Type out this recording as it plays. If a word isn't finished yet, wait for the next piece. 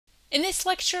In this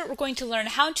lecture, we're going to learn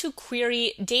how to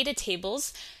query data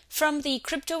tables from the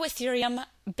Crypto Ethereum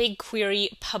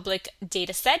BigQuery public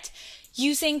dataset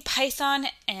using Python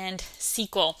and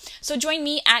SQL. So join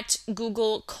me at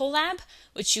Google Colab,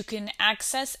 which you can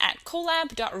access at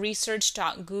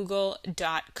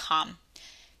colab.research.google.com.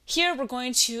 Here we're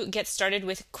going to get started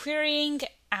with querying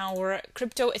our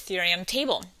Crypto Ethereum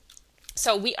table.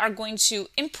 So we are going to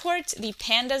import the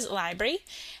pandas library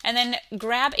and then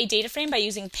grab a data frame by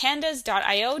using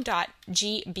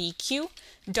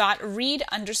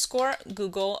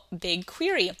pandas.io.gbq.read_Google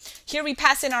BigQuery. Here we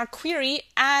pass in our query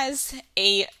as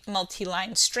a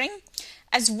multi-line string.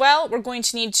 As well, we're going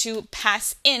to need to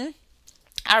pass in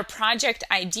our project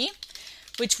ID,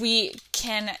 which we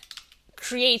can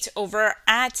create over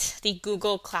at the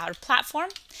Google Cloud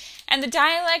Platform. And the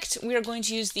dialect, we are going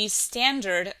to use the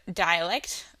standard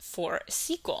dialect for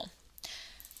SQL.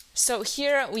 So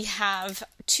here we have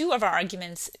two of our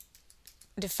arguments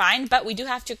defined, but we do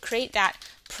have to create that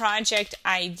project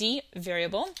ID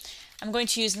variable. I'm going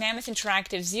to use Mammoth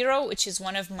Interactive 0, which is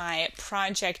one of my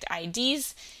project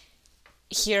IDs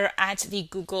here at the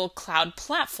Google Cloud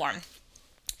Platform.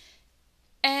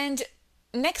 And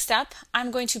next up, I'm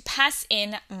going to pass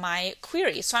in my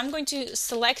query. So I'm going to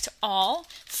select all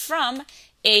from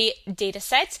a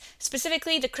dataset,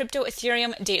 specifically the Crypto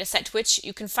Ethereum dataset, which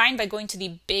you can find by going to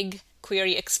the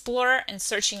BigQuery Explorer and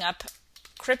searching up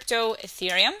Crypto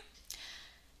Ethereum.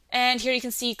 And here you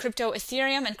can see Crypto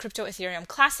Ethereum and Crypto Ethereum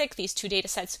Classic, these two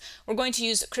datasets. We're going to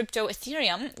use Crypto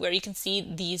Ethereum, where you can see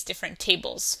these different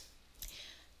tables.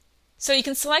 So you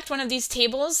can select one of these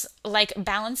tables like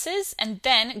balances and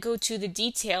then go to the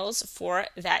details for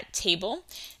that table,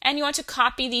 and you want to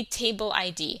copy the table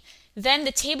ID. Then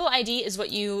the table ID is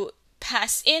what you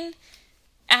pass in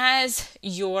as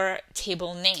your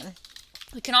table name.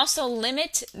 We can also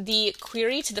limit the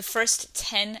query to the first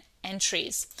 10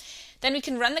 entries. Then we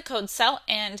can run the code cell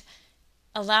and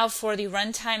allow for the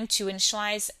runtime to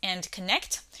initialize and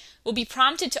connect. We'll be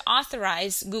prompted to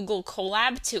authorize Google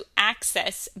Colab to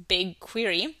access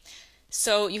BigQuery.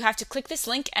 So you have to click this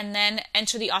link and then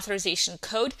enter the authorization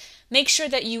code. Make sure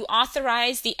that you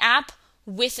authorize the app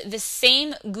with the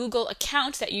same Google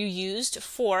account that you used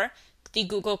for the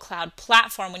Google Cloud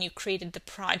Platform when you created the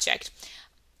project.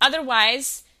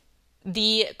 Otherwise,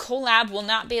 the Colab will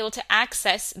not be able to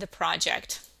access the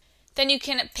project. Then you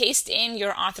can paste in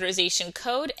your authorization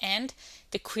code and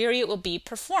the query will be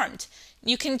performed.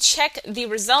 You can check the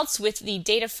results with the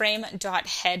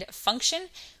dataframe.head function.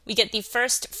 We get the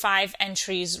first 5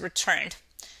 entries returned.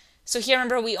 So here,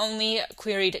 remember, we only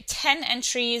queried 10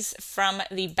 entries from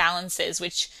the balances,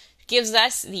 which gives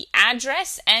us the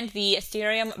address and the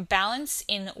Ethereum balance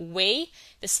in Wei,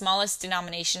 the smallest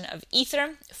denomination of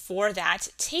Ether, for that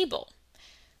table.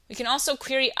 We can also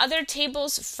query other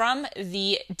tables from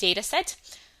the dataset.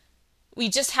 We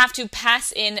just have to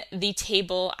pass in the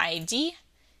table ID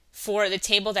for the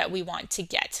table that we want to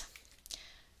get.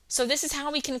 So this is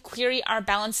how we can query our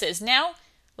balances. Now,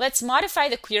 let's modify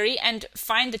the query and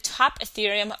find the top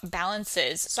Ethereum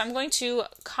balances. So I'm going to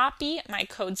copy my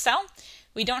code cell.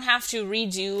 We don't have to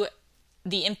redo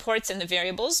the imports and the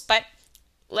variables, but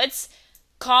let's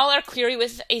call our query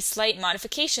with a slight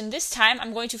modification. This time,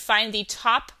 I'm going to find the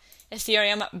top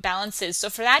Ethereum balances. So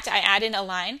for that, I add in a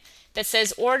line that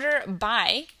says order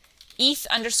by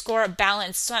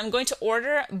ETH_balance. So I'm going to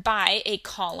order by a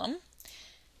column,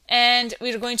 and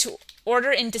we're going to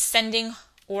order in descending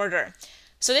order.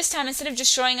 So this time, instead of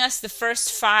just showing us the first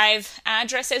 5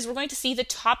 addresses, we're going to see the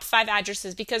top 5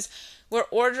 addresses because we're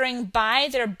ordering by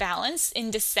their balance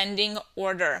in descending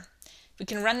order. We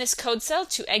can run this code cell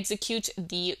to execute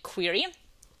the query.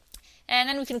 And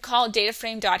then we can call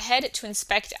dataframe.head to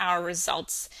inspect our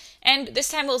results. And this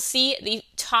time we'll see the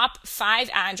top 5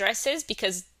 addresses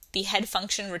because the head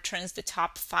function returns the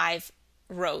top 5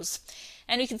 rows.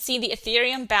 And we can see the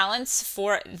Ethereum balance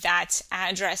for that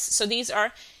address. So these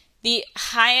are the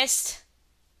highest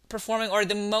performing or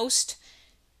the most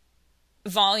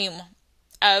volume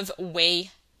of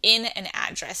Wei in an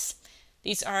address.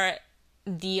 These are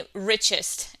the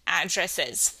richest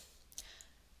addresses.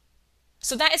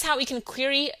 So that is how we can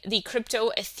query the Crypto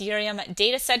Ethereum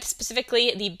dataset,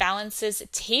 specifically the balances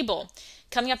table.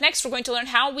 Coming up next, we're going to learn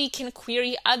how we can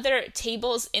query other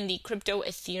tables in the Crypto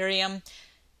Ethereum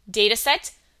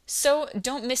dataset. So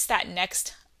don't miss that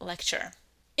next lecture.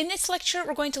 In this lecture,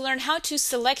 we're going to learn how to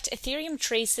select Ethereum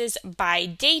traces by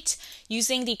date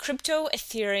using the Crypto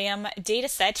Ethereum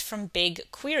dataset from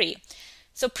BigQuery.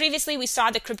 So previously, we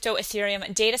saw the Crypto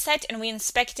Ethereum dataset and we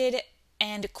inspected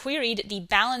and queried the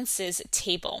balances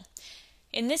table.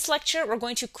 In this lecture, we're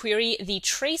going to query the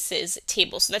traces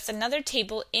table. So that's another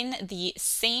table in the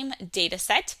same data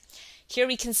set. Here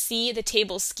we can see the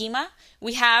table schema.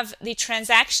 We have the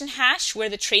transaction hash where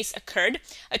the trace occurred,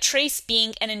 a trace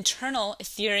being an internal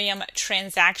Ethereum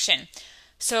transaction.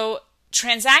 So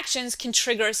transactions can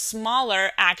trigger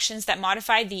smaller actions that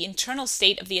modify the internal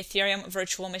state of the Ethereum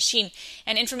virtual machine.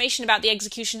 And information about the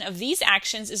execution of these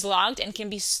actions is logged and can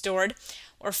be stored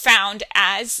or found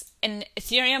as an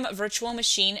Ethereum virtual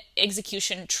machine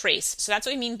execution trace. So that's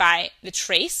what we mean by the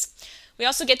trace. We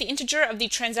also get the integer of the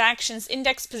transaction's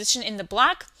index position in the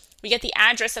block. We get the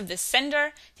address of the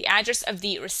sender, the address of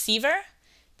the receiver,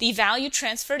 the value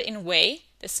transferred in Wei,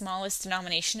 the smallest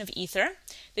denomination of Ether,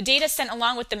 the data sent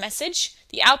along with the message,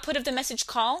 the output of the message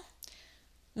call,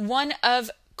 one of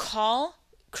call,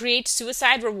 create,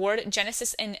 suicide, reward,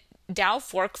 genesis, and DAO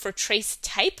fork for trace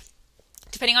type,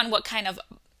 depending on what kind of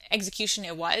execution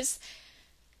it was,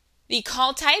 the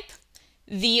call type,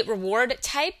 the reward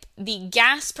type, the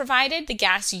gas provided, the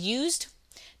gas used,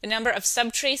 the number of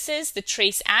subtraces, the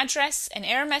trace address, an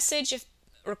error message if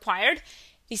required,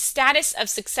 the status of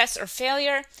success or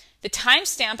failure, the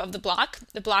timestamp of the block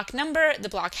number, the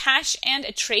block hash, and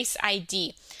a trace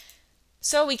ID.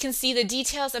 So we can see the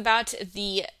details about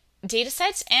the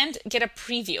datasets and get a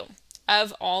preview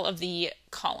of all of the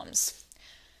columns.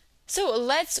 So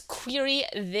let's query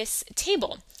this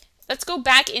table. Let's go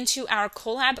back into our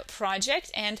Colab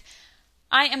project, and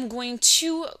I am going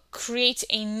to create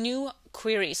a new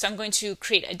query. So I'm going to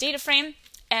create a data frame,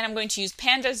 and I'm going to use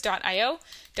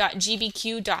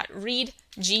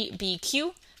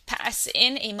pandas.io.gbq.readgbq, pass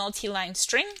in a multi-line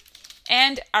string,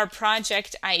 and our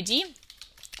project ID,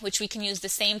 which we can use the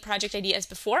same project ID as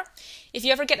before. If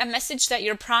you ever get a message that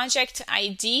your project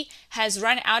ID has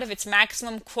run out of its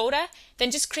maximum quota,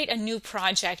 then just create a new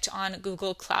project on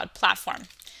Google Cloud Platform.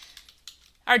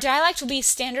 Our dialect will be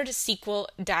standard SQL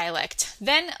dialect.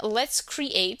 Then let's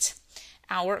create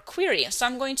our query. So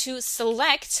I'm going to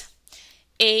select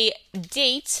a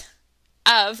date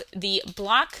of the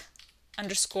block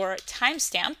underscore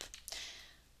timestamp,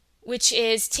 which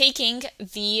is taking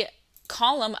the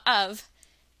column of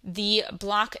the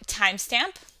block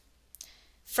timestamp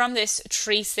from this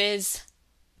traces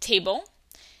table,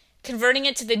 converting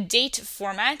it to the date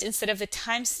format instead of the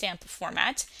timestamp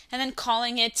format, and then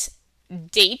calling it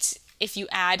date if you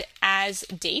add as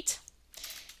date.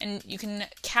 And you can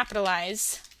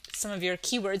capitalize some of your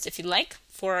keywords if you like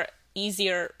for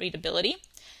easier readability.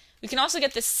 We can also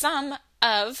get the sum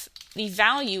of the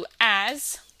value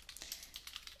as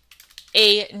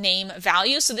a name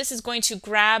value. So this is going to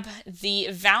grab the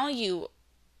value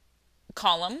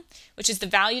column, which is the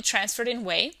value transferred in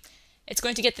Wei. It's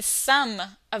going to get the sum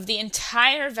of the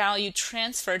entire value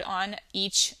transferred on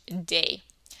each day,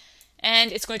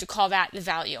 and it's going to call that the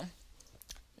value.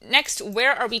 Next,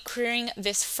 where are we querying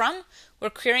this from? We're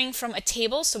querying from a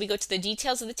table, so we go to the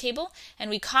details of the table and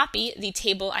we copy the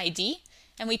table ID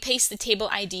and we paste the table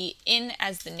ID in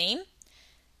as the name.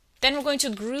 Then we're going to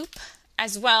group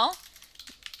as well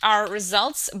our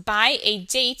results by a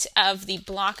date of the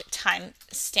block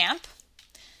timestamp,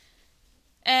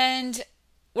 and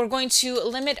we're going to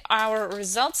limit our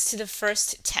results to the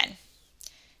first 10.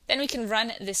 Then we can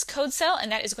run this code cell,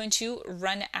 and that is going to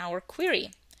run our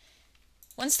query.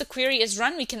 Once the query is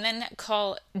run, we can then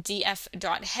call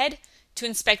df.head to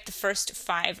inspect the first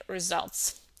 5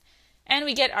 results. And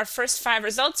we get our first 5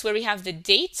 results where we have the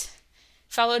date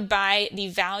followed by the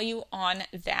value on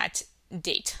that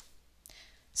date.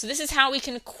 So this is how we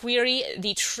can query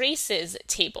the traces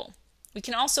table. We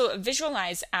can also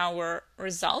visualize our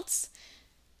results.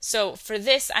 So for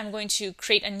this, I'm going to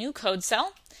create a new code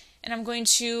cell, and I'm going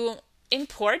to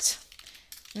import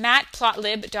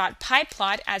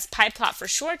matplotlib.pyplot as pyplot for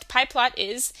short. Pyplot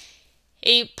is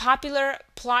a popular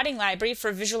plotting library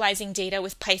for visualizing data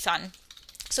with Python.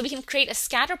 So we can create a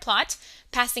scatter plot,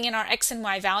 passing in our x and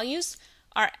y values.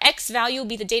 Our x value will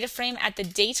be the data frame at the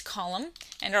date column,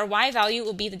 and our y value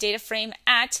will be the data frame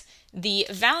at the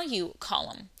value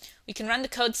column. We can run the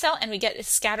code cell and we get a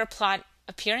scatter plot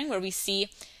appearing where we see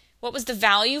what was the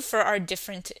value for our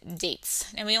different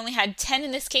dates. And we only had 10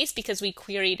 in this case because we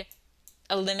queried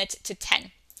a limit to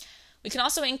 10. We can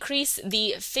also increase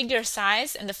the figure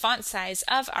size and the font size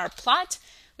of our plot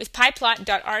with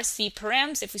pyplot.rc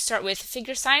params. If we start with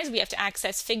figure size, we have to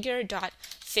access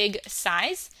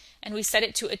figure.fig_size, and we set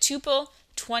it to a tuple,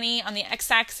 20 on the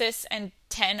x-axis and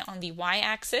 10 on the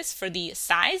y-axis for the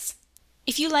size.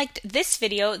 If you liked this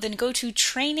video, then go to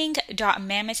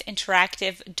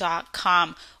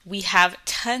training.mammothinteractive.com. We have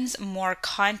tons more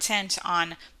content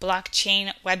on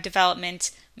blockchain, web development,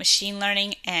 machine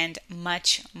learning, and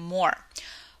much more.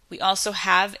 We also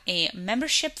have a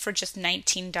membership for just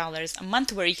 $19 a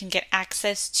month where you can get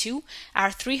access to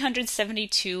our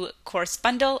 372 course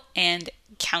bundle and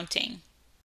counting.